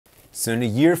So in a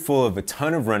year full of a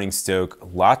ton of running stoke,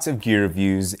 lots of gear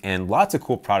reviews, and lots of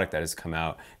cool product that has come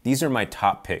out, these are my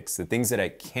top picks, the things that I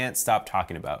can't stop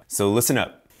talking about. So listen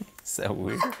up. So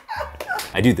weird.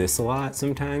 I do this a lot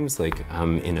sometimes, like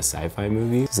I'm in a sci-fi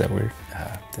movie. Is that weird?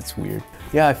 That's weird.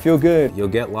 Yeah, I feel good. You'll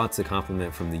get lots of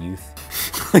compliment from the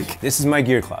youth. Like, this is my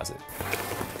gear closet.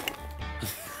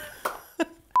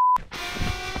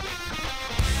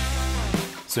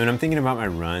 So when I'm thinking about my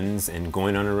runs and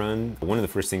going on a run, one of the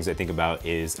first things I think about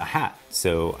is a hat.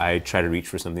 So I try to reach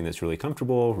for something that's really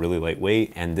comfortable, really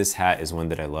lightweight, and this hat is one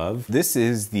that I love. This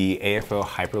is the AFO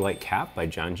HyperLight Cap by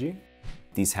Janji.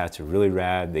 These hats are really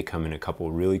rad. They come in a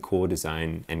couple really cool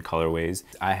design and colorways.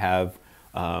 I have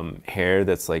hair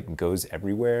that's like goes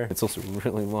everywhere. It's also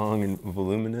really long and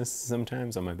voluminous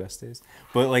sometimes on my best days.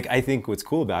 But like, I think what's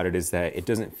cool about it is that it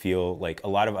doesn't feel like a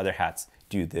lot of other hats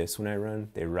do this when I run.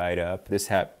 They ride up. This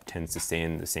hat tends to stay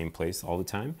in the same place all the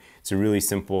time. It's a really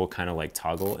simple kind of like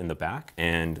toggle in the back.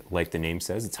 And like the name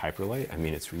says, it's hyperlight. I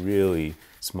mean, it's really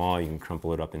small. You can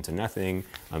crumple it up into nothing.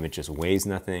 It just weighs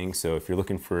nothing. So if you're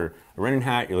looking for a running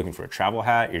hat, you're looking for a travel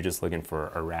hat, you're just looking for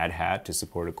a rad hat to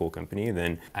support a cool company,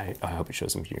 then I hope it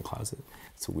shows them in your closet.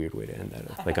 It's a weird way to end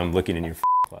that up. Like I'm looking in your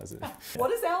closet.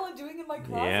 What is Alan doing in my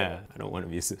closet? Yeah, I don't want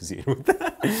to be associated with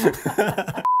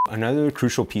that. Another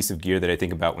crucial piece of gear that I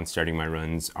think about when starting my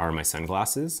runs are my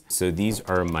sunglasses. So these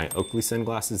are my Oakley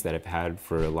sunglasses that I've had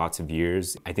for lots of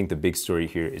years. I think the big story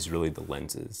here is really the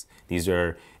lenses. These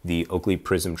are the Oakley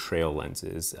Prism Trail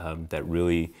lenses that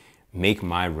really make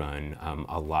my run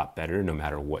a lot better no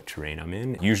matter what terrain I'm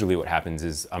in. Usually what happens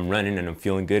is I'm running and I'm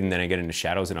feeling good and then I get into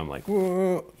shadows and I'm like,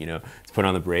 whoa, you know, to put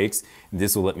on the brakes.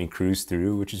 This will let me cruise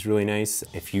through, which is really nice.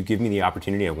 If you give me the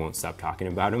opportunity, I won't stop talking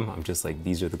about them. I'm just like,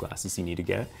 these are the glasses you need to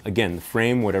get. Again, the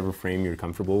frame, whatever frame you're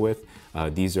comfortable with,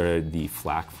 these are the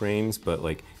Flak frames, but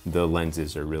like the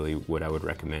lenses are really what I would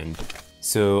recommend.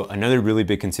 So another really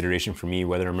big consideration for me,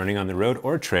 whether I'm running on the road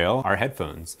or trail, are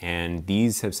headphones. And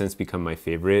these have since become my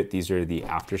favorite. These are the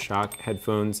Aftershock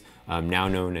headphones, now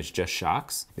known as just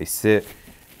Shokz. They sit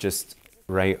just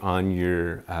right on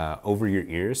your, over your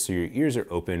ears. So your ears are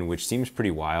open, which seems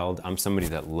pretty wild. I'm somebody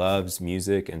that loves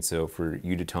music. And so for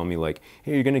you to tell me like,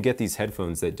 hey, you're gonna get these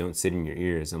headphones that don't sit in your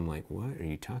ears, I'm like, what are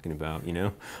you talking about, you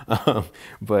know?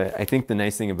 But I think the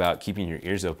nice thing about keeping your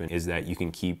ears open is that you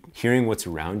can keep hearing what's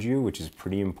around you, which is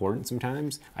pretty important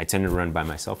sometimes. I tend to run by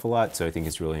myself a lot, so I think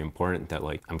it's really important that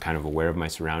like I'm kind of aware of my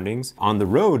surroundings. On the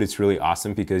road, it's really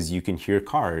awesome because you can hear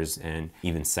cars and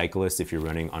even cyclists if you're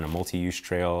running on a multi-use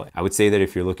trail. I would say that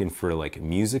if you're looking for like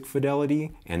music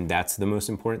fidelity, and that's the most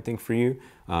important thing for you,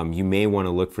 you may want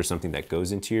to look for something that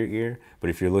goes into your ear. But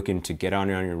if you're looking to get on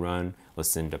your run,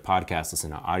 listen to podcasts,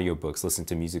 listen to audiobooks, listen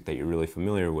to music that you're really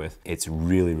familiar with, it's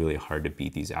really, really hard to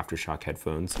beat these Aftershock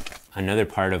headphones. Another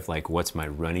part of like what's my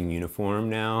running uniform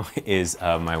now is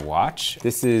my watch.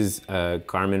 This is a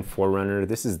Garmin Forerunner.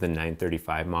 This is the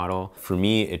 935 model. For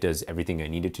me, it does everything I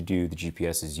need it to do. The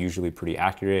GPS is usually pretty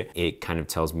accurate. It kind of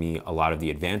tells me a lot of the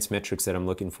advanced metrics that I'm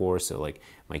looking for. So like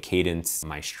my cadence,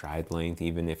 my stride length,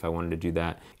 even if I wanted to do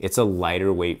that. It's a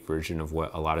lighter weight version of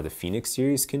what a lot of the Phoenix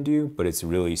series can do, but it's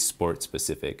really sport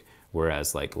specific.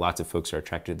 Whereas like lots of folks are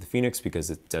attracted to the Phoenix because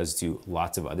it does do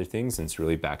lots of other things and it's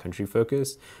really backcountry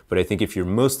focused. But I think if you're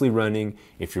mostly running,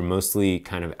 if you're mostly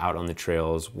kind of out on the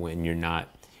trails when you're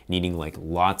not needing like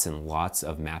lots and lots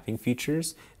of mapping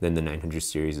features, then the 900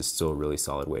 series is still a really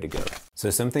solid way to go. So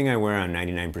something I wear on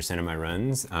 99% of my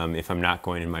runs, if I'm not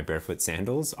going in my barefoot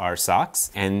sandals, are socks.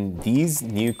 And these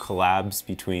new collabs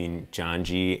between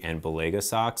Janji and Balega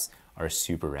socks are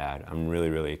super rad. I'm really,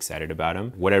 really excited about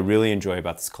them. What I really enjoy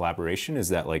about this collaboration is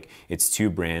that like it's two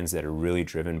brands that are really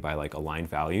driven by like aligned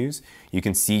values. You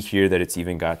can see here that it's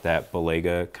even got that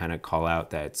Balega kind of call out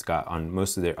that it's got on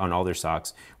on all their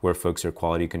socks where folks are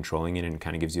quality controlling it, and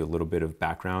kind of gives you a little bit of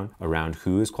background around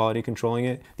who is quality controlling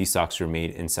it. These socks are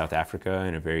made in South Africa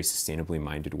in a very sustainably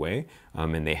minded way,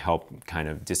 and they help kind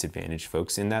of disadvantaged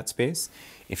folks in that space.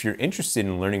 If you're interested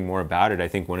in learning more about it, I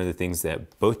think one of the things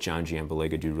that both Janji and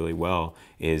Balega do really well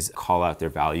is call out their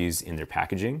values in their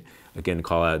packaging. Again,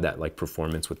 call out that like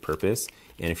performance with purpose.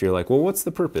 And if you're like, well, what's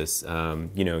the purpose?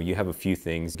 You know, you have a few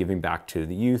things: giving back to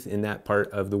the youth in that part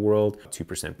of the world,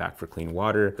 2% back for clean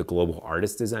water, the Global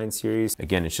Artist Design Series.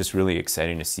 Again, it's just really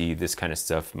exciting to see this kind of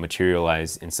stuff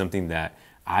materialize in something that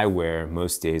I wear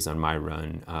most days on my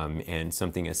run, and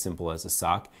something as simple as a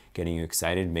sock, getting you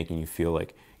excited, making you feel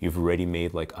like you've already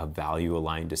made like a value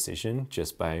aligned decision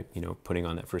just by, you know, putting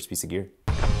on that first piece of gear.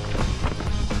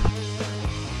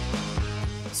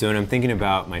 So when I'm thinking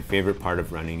about my favorite part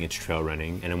of running, it's trail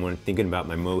running. And I'm thinking about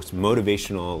my most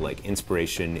motivational like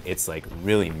inspiration, it's like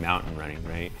really mountain running,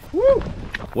 right? Woo!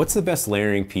 What's the best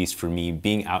layering piece for me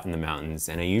being out in the mountains?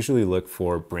 And I usually look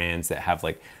for brands that have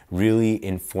like really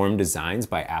informed designs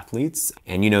by athletes.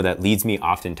 And you know, that leads me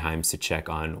oftentimes to check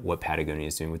on what Patagonia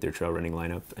is doing with their trail running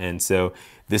lineup. And so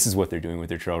this is what they're doing with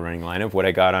their trail running lineup. What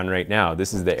I got on right now,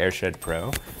 this is the AirShed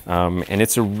Pro. And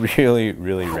it's a really,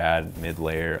 really rad mid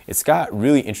layer. It's got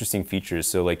really interesting features.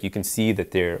 So like you can see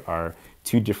that there are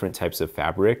two different types of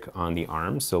fabric on the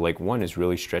arms. So like one is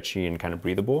really stretchy and kind of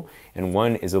breathable, and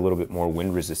one is a little bit more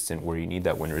wind resistant where you need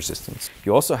that wind resistance.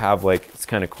 You also have like, it's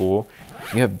kind of cool,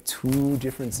 you have two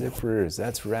different zippers.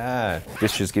 That's rad.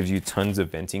 This just gives you tons of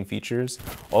venting features.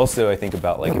 Also, I think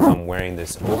about like if I'm wearing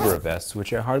this over a vest,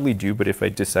 which I hardly do, but if I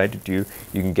decide to do,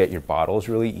 you can get your bottles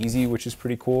really easy, which is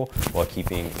pretty cool, while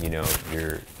keeping, you know,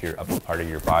 your upper part of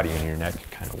your body and your neck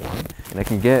kind of warm. And I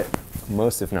can get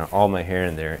most, if not all, my hair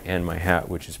in there and my hat,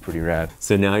 which is pretty rad.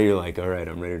 So now you're like, all right,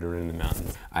 I'm ready to run in the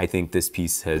mountains. I think this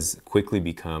piece has quickly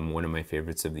become one of my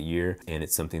favorites of the year, and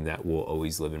it's something that will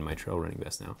always live in my trail running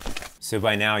vest now. So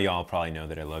by now, y'all probably know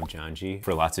that I love Janji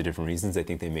for lots of different reasons. I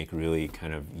think they make really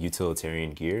kind of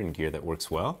utilitarian gear and gear that works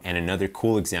well. And another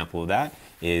cool example of that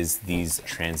is these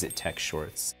Transit Tech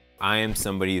shorts. I am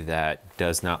somebody that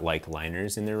does not like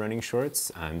liners in their running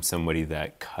shorts. I'm somebody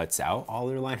that cuts out all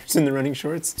their liners in the running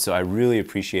shorts. So I really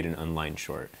appreciate an unlined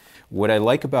short. What I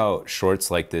like about shorts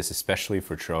like this, especially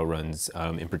for trail runs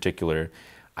in particular,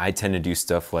 I tend to do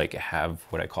stuff like have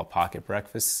what I call pocket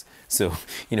breakfasts. So,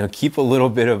 you know, keep a little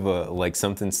bit of a, like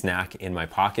something snack in my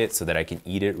pocket so that I can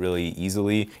eat it really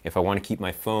easily. If I want to keep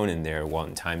my phone in there, well,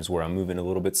 in times where I'm moving a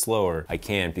little bit slower, I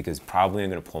can, because probably I'm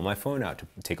going to pull my phone out to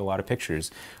take a lot of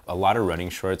pictures. A lot of running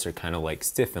shorts are kind of like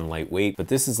stiff and lightweight, but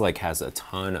this is like has a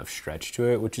ton of stretch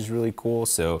to it, which is really cool.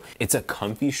 So it's a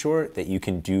comfy short that you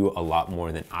can do a lot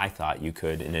more than I thought you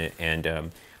could in it.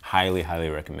 And highly, highly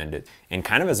recommend it. And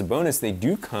kind of as a bonus, they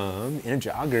do come in a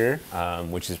jogger,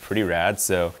 which is pretty rad.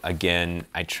 So again,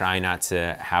 I try not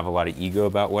to have a lot of ego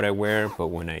about what I wear, but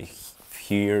when I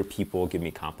hear people give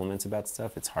me compliments about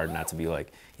stuff, it's hard not to be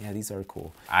like, yeah, these are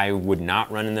cool. I would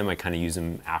not run in them. I kind of use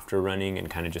them after running and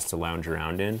kind of just to lounge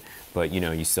around in. But you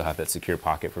know, you still have that secure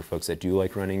pocket for folks that do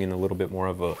like running in a little bit more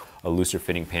of a looser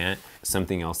fitting pant.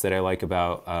 Something else that I like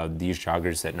about these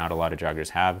joggers that not a lot of joggers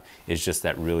have is just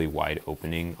that really wide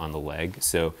opening on the leg.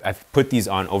 So I've put these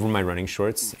on over my running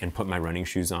shorts and put my running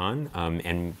shoes on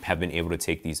and have been able to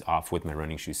take these off with my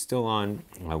running shoes still on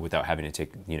without having to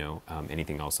take, you know,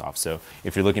 anything else off. So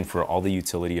if you're looking for all the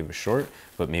utility of a short,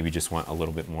 but maybe just want a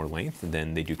little bit more length,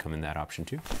 then they do come in that option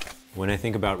too. When I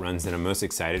think about runs that I'm most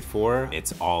excited for,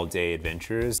 it's all day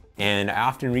adventures, and I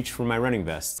often reach for my running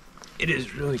vest. It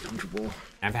is really comfortable.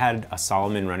 I've had a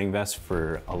Salomon running vest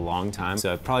for a long time.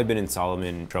 So I've probably been in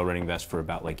Salomon trail running vest for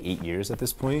about like 8 years at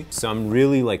this point. So I'm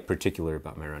really like particular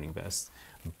about my running vest.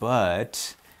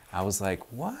 But I was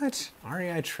like, what?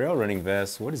 REI trail running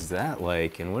vest, what is that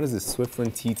like? And what is this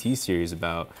Swiftland TT series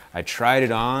about? I tried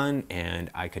it on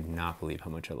and I could not believe how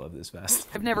much I love this vest.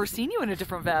 I've never seen you in a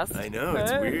different vest. I know,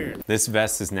 it's weird. This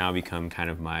vest has now become kind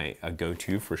of my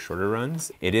go-to for shorter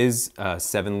runs. It is a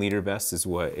 7-liter vest is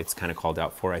what it's kind of called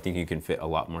out for. I think you can fit a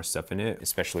lot more stuff in it,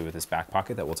 especially with this back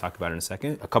pocket that we'll talk about in a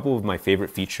second. A couple of my favorite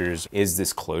features is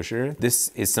this closure. This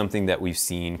is something that we've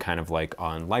seen kind of like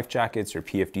on life jackets or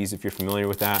PFDs if you're familiar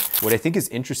with that. What I think is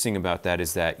interesting about that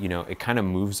is that, you know, it kind of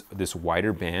moves this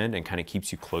wider band and kind of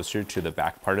keeps you closer to the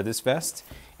back part of this vest.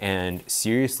 And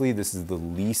seriously, this is the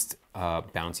least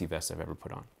bouncy vest I've ever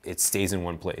put on. It stays in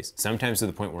one place. Sometimes to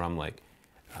the point where I'm like,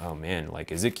 oh man,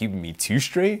 like, is it keeping me too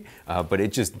straight? But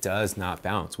it just does not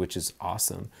bounce, which is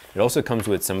awesome. It also comes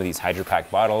with some of these Hydro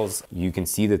Pack bottles. You can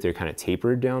see that they're kind of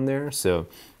tapered down there. So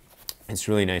it's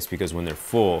really nice because when they're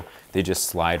full, they just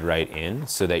slide right in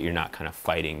so that you're not kind of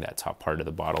fighting that top part of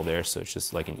the bottle there. So it's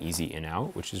just like an easy in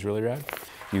out, which is really rad.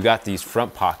 You've got these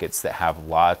front pockets that have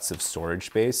lots of storage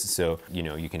space. So, you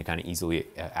know, you can kind of easily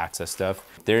access stuff.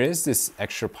 There is this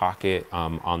extra pocket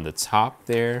on the top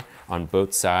there on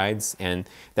both sides. And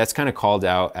that's kind of called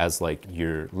out as like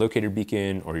your locator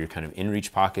beacon or your kind of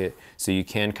InReach pocket. So you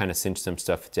can kind of cinch some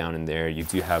stuff down in there. You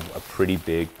do have a pretty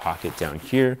big pocket down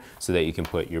here so that you can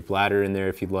put your bladder in there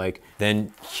if you'd like.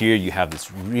 Then here you have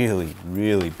this really,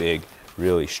 really big,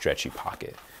 really stretchy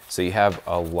pocket. So you have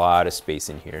a lot of space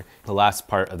in here. The last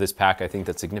part of this pack I think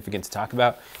that's significant to talk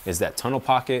about is that tunnel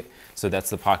pocket. So that's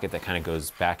the pocket that kind of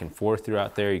goes back and forth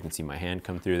throughout there. You can see my hand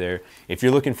come through there. If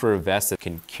you're looking for a vest that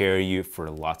can carry you for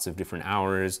lots of different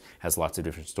hours, has lots of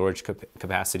different storage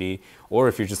capacity, or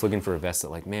if you're just looking for a vest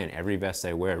that like, man, every vest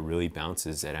I wear really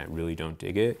bounces and I really don't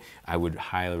dig it, I would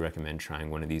highly recommend trying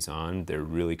one of these on. They're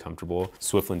really comfortable.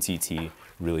 Swiftland TT,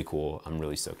 really cool. I'm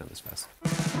really stoked on this vest.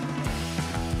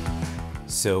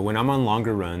 So when I'm on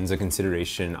longer runs, a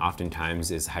consideration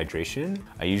oftentimes is hydration.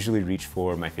 I usually reach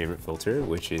for my favorite filter,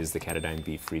 which is the Katadyn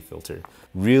BeFree filter.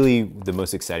 Really, the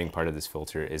most exciting part of this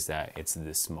filter is that it's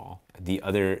this small. The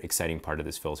other exciting part of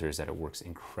this filter is that it works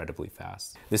incredibly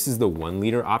fast. This is the 1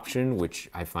 liter option, which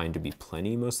I find to be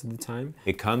plenty most of the time.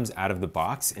 It comes out of the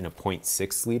box in a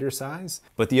 0.6 liter size.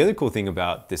 But the other cool thing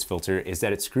about this filter is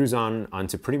that it screws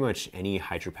onto pretty much any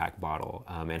Hydro Pack bottle.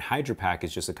 And Hydro Pack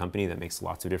is just a company that makes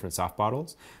lots of different soft bottles.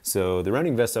 So the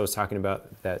running vest I was talking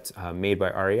about that's made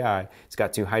by REI, it's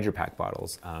got 2 Hydro Pack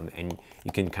bottles. And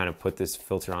you can kind of put this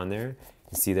filter on there.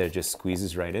 You see that it just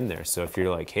squeezes right in there. So if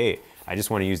you're like, hey, I just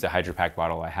want to use the Hydro Pack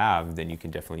bottle I have, then you can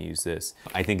definitely use this.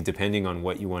 I think depending on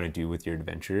what you want to do with your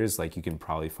adventures, like you can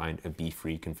probably find a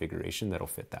BeFree configuration that'll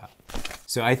fit that.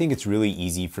 So I think it's really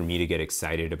easy for me to get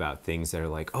excited about things that are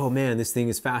like, oh man, this thing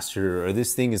is faster, or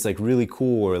this thing is like really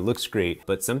cool, or it looks great.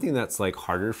 But something that's like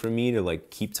harder for me to like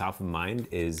keep top of mind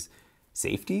is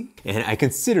safety. And I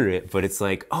consider it, but it's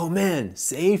like, oh man,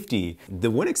 safety. The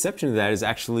one exception to that is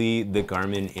actually the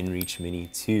Garmin InReach Mini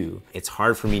 2. It's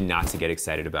hard for me not to get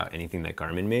excited about anything that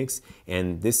Garmin makes.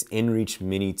 And this InReach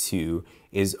Mini 2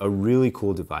 is a really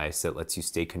cool device that lets you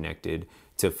stay connected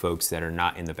to folks that are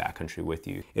not in the backcountry with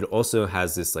you. It also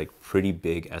has this like pretty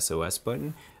big SOS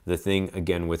button. The thing,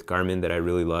 again, with Garmin that I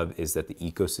really love is that the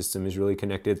ecosystem is really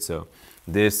connected. So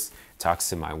this talks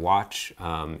to my watch.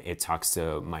 It talks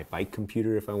to my bike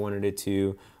computer if I wanted it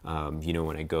to. You know,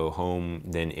 when I go home,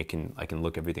 then I can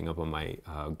look everything up on my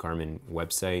Garmin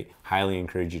website. Highly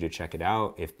encourage you to check it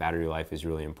out if battery life is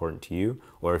really important to you,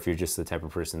 or if you're just the type of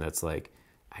person that's like,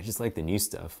 I just like the new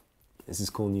stuff. This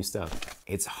is cool new stuff.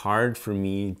 It's hard for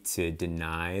me to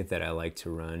deny that I like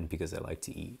to run because I like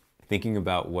to eat. Thinking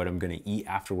about what I'm gonna eat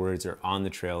afterwards or on the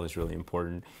trail is really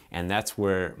important. And that's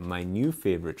where my new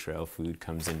favorite trail food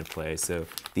comes into play. So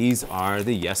these are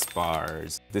the Yes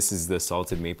Bars. This is the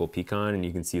salted maple pecan, and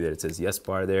you can see that it says Yes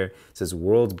Bar there. It says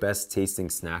world's best tasting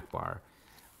snack bar.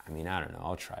 I mean, I don't know,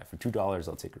 I'll try it. For $2,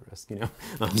 I'll take a risk, you know?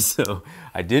 So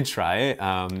I did try it,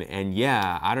 and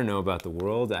yeah, I don't know about the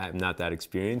world. I'm not that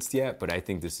experienced yet, but I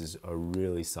think this is a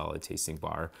really solid tasting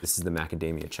bar. This is the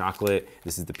macadamia chocolate.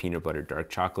 This is the peanut butter dark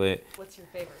chocolate. What's your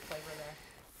favorite flavor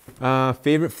there?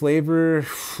 Favorite flavor?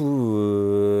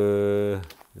 Ooh,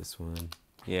 this one.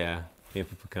 Yeah,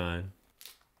 maple pecan.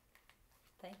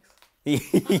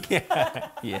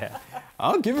 yeah,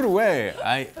 I'll give it away.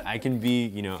 I can be,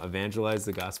 you know, evangelize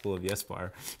the gospel of Yes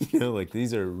Bar. You know, like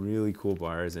these are really cool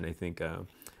bars, and I think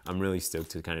I'm really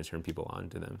stoked to kind of turn people on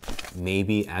to them.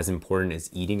 Maybe as important as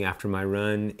eating after my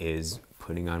run is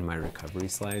putting on my recovery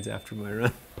slides after my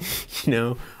run. You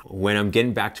know, when I'm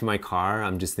getting back to my car,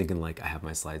 I'm just thinking like, I have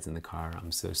my slides in the car.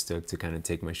 I'm so stoked to kind of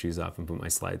take my shoes off and put my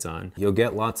slides on. You'll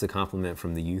get lots of compliment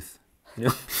from the youth. You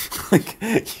know, like,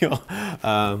 you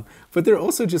know, but they're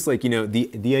also just like, you know,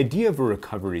 the idea of a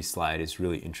recovery slide is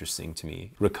really interesting to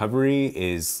me. Recovery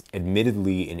is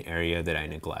admittedly an area that I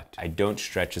neglect. I don't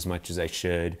stretch as much as I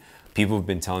should. People have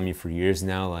been telling me for years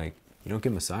now, like, you don't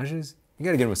get massages? You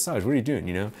gotta get a massage, what are you doing,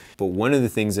 you know? But one of the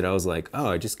things that I was like, oh,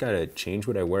 I just gotta change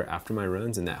what I wear after my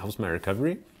runs and that helps my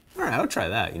recovery. All right, I'll try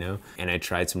that, you know? And I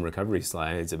tried some recovery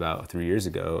slides about 3 years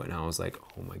ago, and I was like,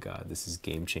 oh my God, this is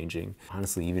game changing.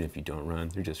 Honestly, even if you don't run,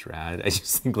 they're just rad. I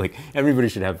just think like everybody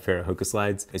should have a pair of HOKA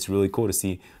slides. It's really cool to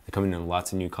see they're coming in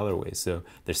lots of new colorways. So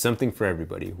there's something for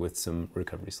everybody with some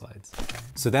recovery slides.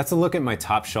 So that's a look at my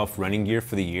top shelf running gear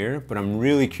for the year, but I'm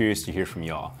really curious to hear from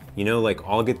y'all. You know, like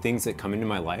all good things that come into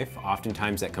my life,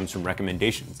 oftentimes that comes from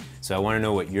recommendations. So I wanna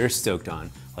know what you're stoked on.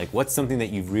 Like what's something that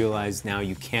you've realized now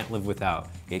you can't live without?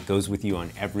 It goes with you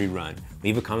on every run.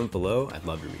 Leave a comment below, I'd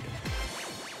love to read it.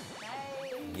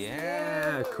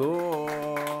 Yeah,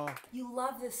 cool. You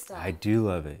love this stuff. I do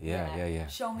love it, yeah.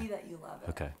 Show me that you love it.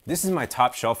 Okay, this is my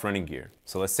top shelf running gear.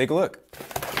 So let's take a look.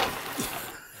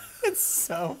 It's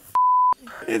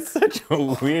such a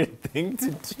weird thing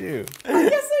to do. I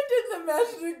guess I didn't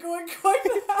imagine it going quite